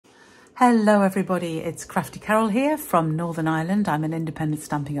Hello everybody, it's Crafty Carol here from Northern Ireland. I'm an independent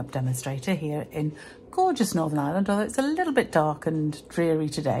Stampin' Up demonstrator here in gorgeous Northern Ireland, although it's a little bit dark and dreary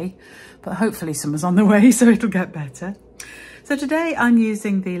today, but hopefully summer's on the way, so it'll get better. So today I'm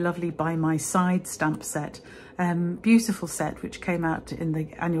using the lovely By My Side stamp set, beautiful set which came out in the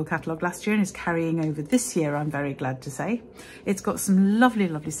annual catalogue last year and is carrying over this year, I'm very glad to say. It's got some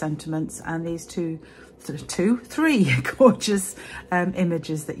lovely sentiments and these three gorgeous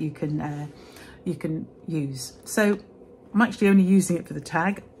images that you can use. So I'm actually only using it for the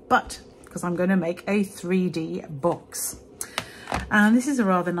tag, but because I'm going to make a 3D box. And this is a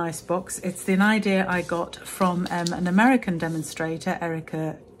rather nice box. It's an idea I got from an American demonstrator,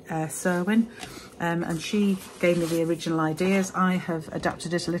 Erica Serwin, and she gave me the original ideas. I have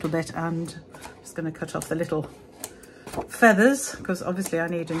adapted it a little bit and I'm just going to cut off the little feathers because obviously I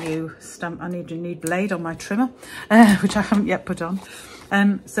need a new stamp. I need a new blade on my trimmer, which I haven't yet put on.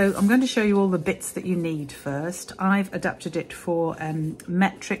 So I'm going to show you all the bits that you need first. I've adapted it for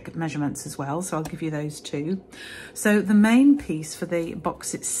metric measurements as well, so I'll give you those too. So the main piece for the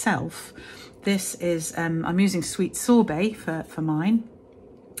box itself, this is, I'm using Sweet Sorbet for mine.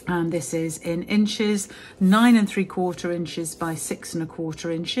 And this is in inches, 9 3/4 inches by 6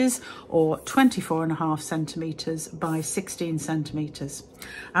 1/4 inches, or 24.5 centimetres by 16 centimetres.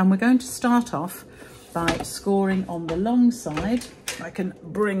 And we're going to start off by scoring on the long side. I can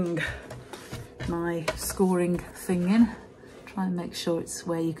bring my scoring thing in, try and make sure it's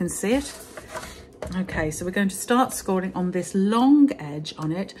where you can see it. Okay, so we're going to start scoring on this long edge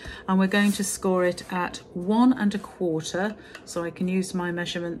on it, and we're going to score it at 1 1/4. So I can use my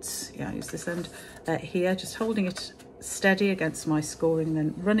measurements, yeah, use this end here, just holding it steady against my scoring,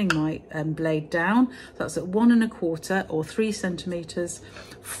 then running my blade down. So that's at 1 1/4 or 3 centimetres,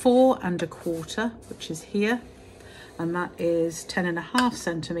 4 1/4, which is here, and that is 10.5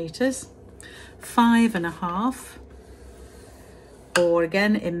 centimetres, 5 1/2. Or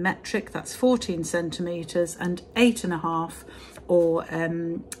again in metric, that's 14 centimetres, and 8 1/2 or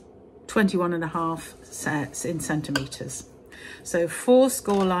 21.5 in centimetres. So 4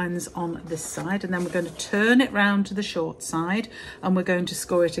 score lines on this side, and then we're going to turn it round to the short side and we're going to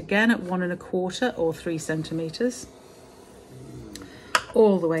score it again at 1 1/4 or 3 centimetres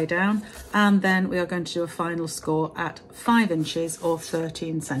all the way down, and then we are going to do a final score at 5 inches or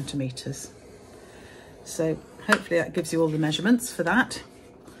 13 centimetres. So hopefully that gives you all the measurements for that.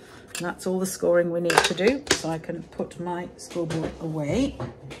 And that's all the scoring we need to do. So I can put my scoreboard away.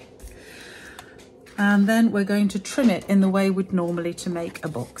 And then we're going to trim it in the way we'd normally to make a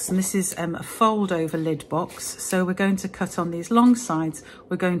box. And this is a fold over lid box. So we're going to cut on these long sides.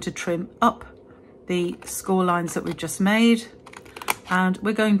 We're going to trim up the score lines that we've just made. And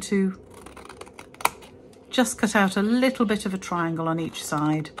we're going to just cut out a little bit of a triangle on each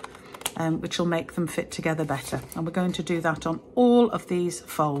side, which will make them fit together better. And we're going to do that on all of these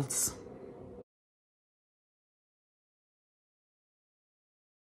folds.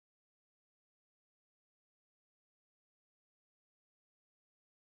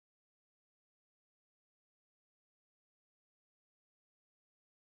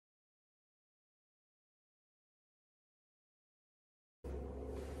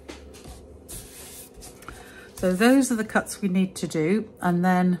 So those are the cuts we need to do, and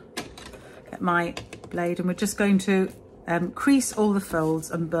then get my blade, and we're just going to crease all the folds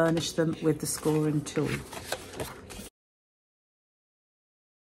and burnish them with the scoring tool.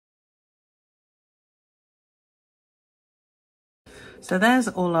 So there's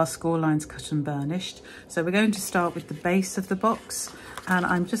all our score lines cut and burnished. So we're going to start with the base of the box, and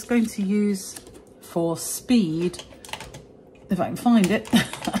I'm just going to use, for speed, if I can find it,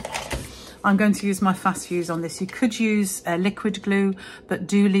 I'm going to use my fast fuse on this. You could use liquid glue, but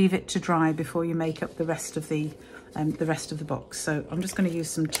do leave it to dry before you make up the rest of the box. So I'm just going to use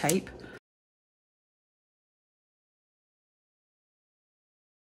some tape.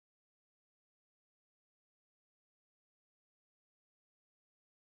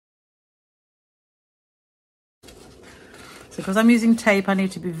 So because I'm using tape, I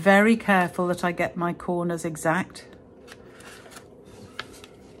need to be very careful that I get my corners exact.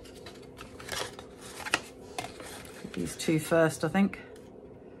 These two first, I think.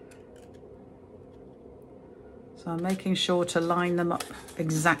 So I'm making sure to line them up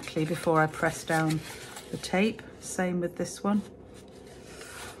exactly before I press down the tape. Same with this one.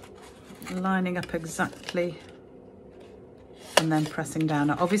 Lining up exactly and then pressing down.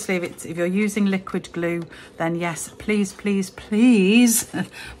 Now, obviously, if you're using liquid glue, then yes, please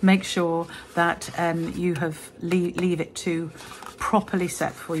make sure that you have leave it to properly set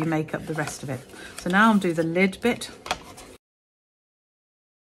before you make up the rest of it. So now I'll do the lid bit.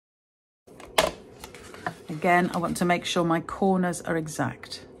 Again, I want to make sure my corners are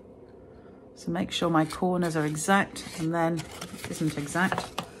exact. So make sure my corners are exact, and then if it isn't exact,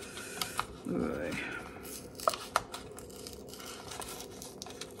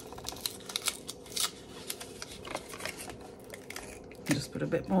 just put a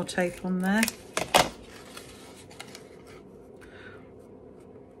bit more tape on there.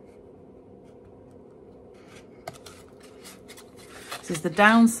 This is the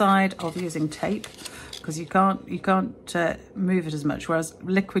downside of using tape, because you can't move it as much, whereas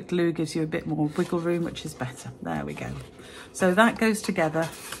liquid glue gives you a bit more wiggle room, which is better. There we go. So that goes together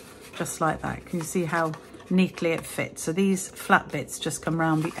just like that. Can you see how neatly it fits? So these flat bits just come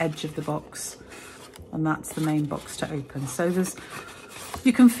around the edge of the box, and that's the main box to open. So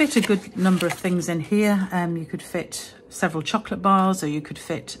you can fit a good number of things in here. You could fit several chocolate bars, or you could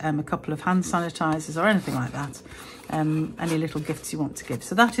fit a couple of hand sanitizers or anything like that. Any little gifts you want to give.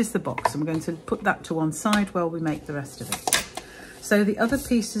 So that is the box. I'm going to put that to one side while we make the rest of it. So the other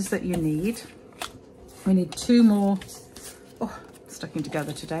pieces that you need, we need two more, sticking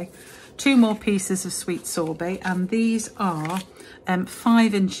together today, two more pieces of sweet sorbet, and these are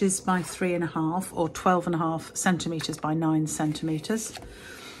 5 inches by 3.5 or 12.5 centimeters by 9 centimeters,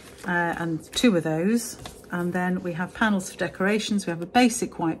 and 2 of those. And then we have panels for decorations. We have a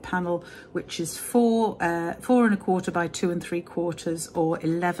basic white panel, which is 4.25 by 2.75 or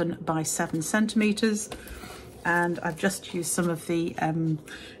 11 by 7 centimeters. And I've just used some of the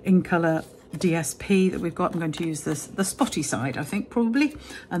in colour DSP that we've got. I'm going to use the spotty side, I think, probably.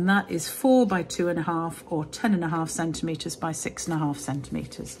 And that is 4 by 2.5 or 10.5 centimeters by 6.5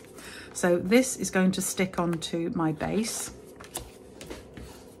 centimeters. So this is going to stick onto my base.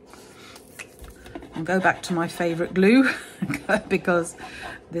 And go back to my favourite glue because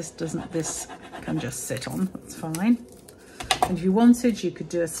this can just sit on, that's fine. And if you wanted, you could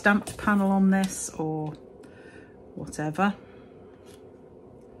do a stamped panel on this or whatever.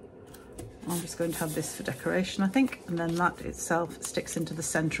 I'm just going to have this for decoration, I think, and then that itself sticks into the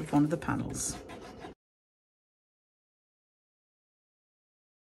centre of one of the panels.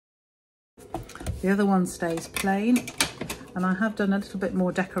 The other one stays plain. And I have done a little bit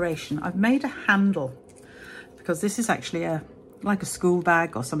more decoration. I've made a handle, because this is actually like a school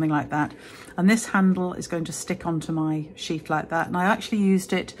bag or something like that. And this handle is going to stick onto my sheet like that. And I actually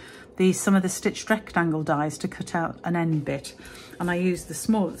used some of the stitched rectangle dies to cut out an end bit. And I used the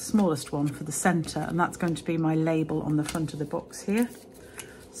smallest one for the centre, and that's going to be my label on the front of the box here.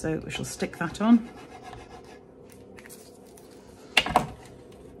 So we shall stick that on.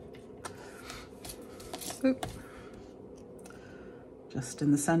 Oop. Just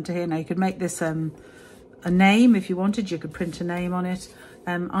in the centre here. Now you could make this a name if you wanted. You could print a name on it.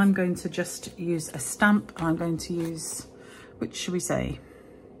 I'm going to just use a stamp. I'm going to use, which should we say?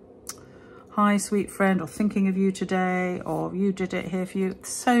 Hi, sweet friend, or thinking of you today, or you did it here for you.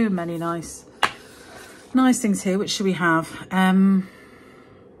 So many nice things here. Which should we have?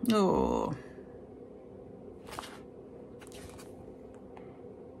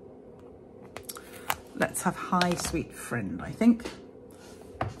 Let's have hi, sweet friend, I think.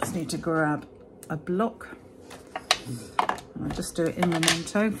 Just need to grab a block. I'll just do it in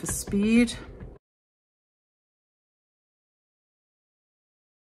memento for speed.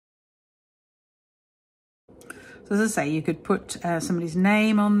 So as I say, you could put somebody's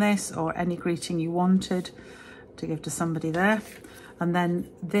name on this, or any greeting you wanted to give to somebody there. And then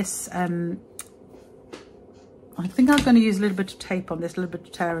this, I think I'm going to use a little bit of tape on this, a little bit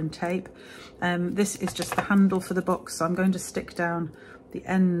of tear and tape. This is just the handle for the box, so I'm going to stick down the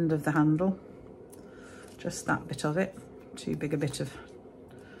end of the handle, just that bit of it. Too big a bit of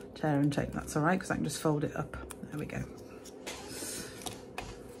tear and tape, that's all right, because I can just fold it up. There we go.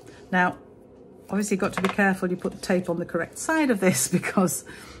 Now, obviously you've got to be careful you put the tape on the correct side of this, because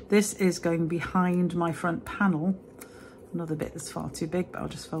this is going behind my front panel. Another bit that's far too big, but I'll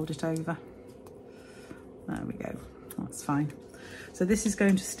just fold it over. There we go, that's fine. So this is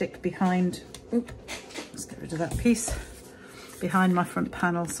going to stick behind, let's get rid of that piece, behind my front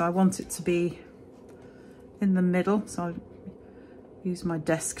panel. So I want it to be in the middle. So I'll use my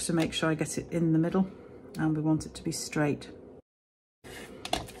desk to make sure I get it in the middle, and we want it to be straight.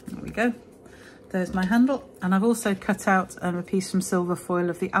 There we go. There's my handle. And I've also cut out a piece from silver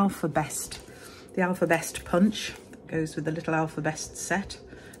foil of the Alphabest punch that goes with the little Alphabest set,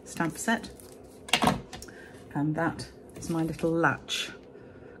 stamp set. And that is my little latch,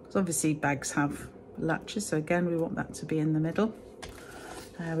 because obviously bags have latches, so again we want that to be in the middle.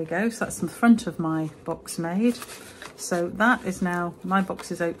 There we go. So that's the front of my box made. So that is now, my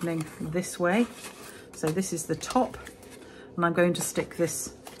box is opening this way. So this is the top, and I'm going to stick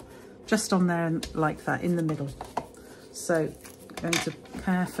this just on there and like that in the middle. So I'm going to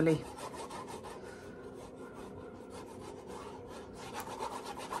carefully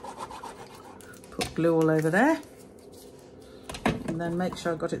put glue all over there, and then make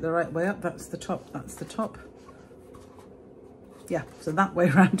sure I got it the right way up. That's the top, that's the top. Yeah, so that way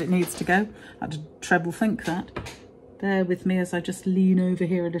around it needs to go. I had to treble think that. Bear with me as I just lean over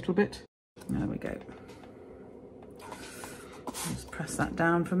here a little bit. There we go. Just press that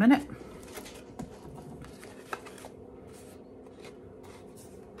down for a minute.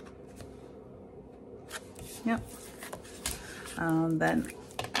 Yep. And then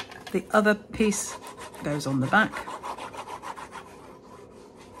the other piece goes on the back.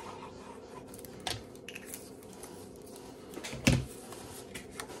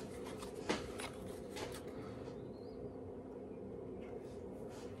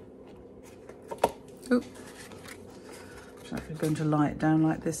 Oh, I'm going to lie it down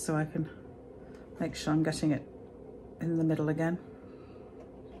like this so I can make sure I'm getting it in the middle again.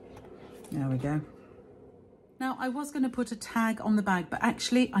 There we go. Now I was going to put a tag on the bag, but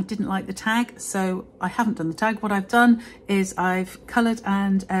actually I didn't like the tag, so I haven't done the tag. What I've done is I've coloured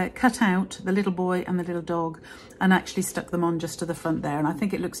and cut out the little boy and the little dog and actually stuck them on just to the front there, and I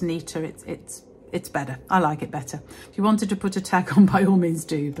think it looks neater. It's better. I like it better. If you wanted to put a tag on, by all means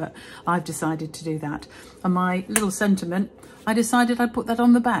do, but I've decided to do that. And my little sentiment, I decided I'd put that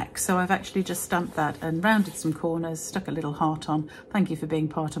on the back. So I've actually just stamped that and rounded some corners, stuck a little heart on. Thank you for being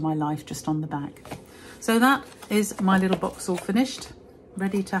part of my life, just on the back. So that is my little box all finished,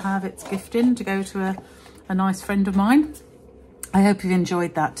 ready to have its gift in to go to a nice friend of mine. I hope you've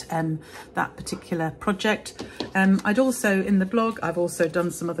enjoyed that that particular project. I'd also, in the blog, I've also done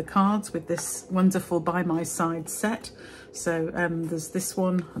some other cards with this wonderful By My Side set. So there's this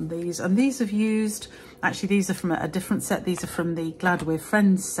one and these have used, actually these are from a different set. These are from the Glad We're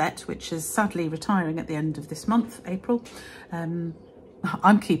Friends set, which is sadly retiring at the end of this month, April.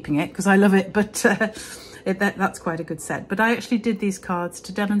 I'm keeping it because I love it, but that's quite a good set. But I actually did these cards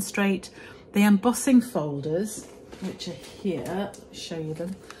to demonstrate the embossing folders, which are here. Let me show you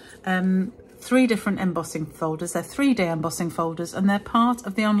them. 3 different embossing folders. They're 3-day embossing folders, and they're part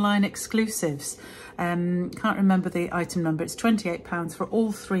of the online exclusives. Can't remember the item number. It's £28 for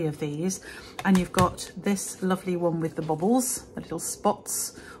all 3 of these. And you've got this lovely one with the bubbles, the little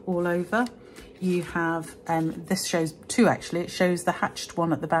spots all over. You have, this shows 2 actually. It shows the hatched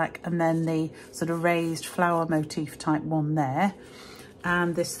one at the back and then the sort of raised flower motif type one there.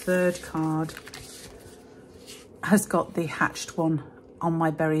 And this 3rd card has got the hatched one on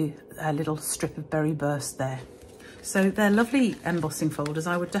my berry, little strip of berry burst there. So they're lovely embossing folders.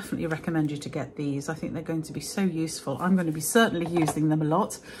 I would definitely recommend you to get these. I think they're going to be so useful. I'm going to be certainly using them a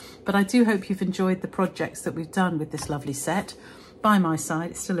lot, but I do hope you've enjoyed the projects that we've done with this lovely set. By My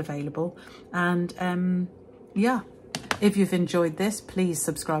Side, it's still available. And yeah, if you've enjoyed this, please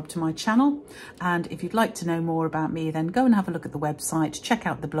subscribe to my channel. And if you'd like to know more about me, then go and have a look at the website, check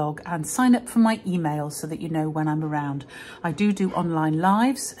out the blog and sign up for my email so that you know when I'm around. I do online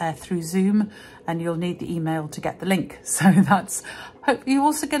lives through Zoom, and you'll need the email to get the link. So that's, hope you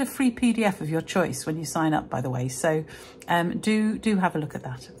also get a free PDF of your choice when you sign up, by the way. So do have a look at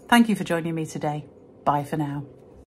that. Thank you for joining me today. Bye for now.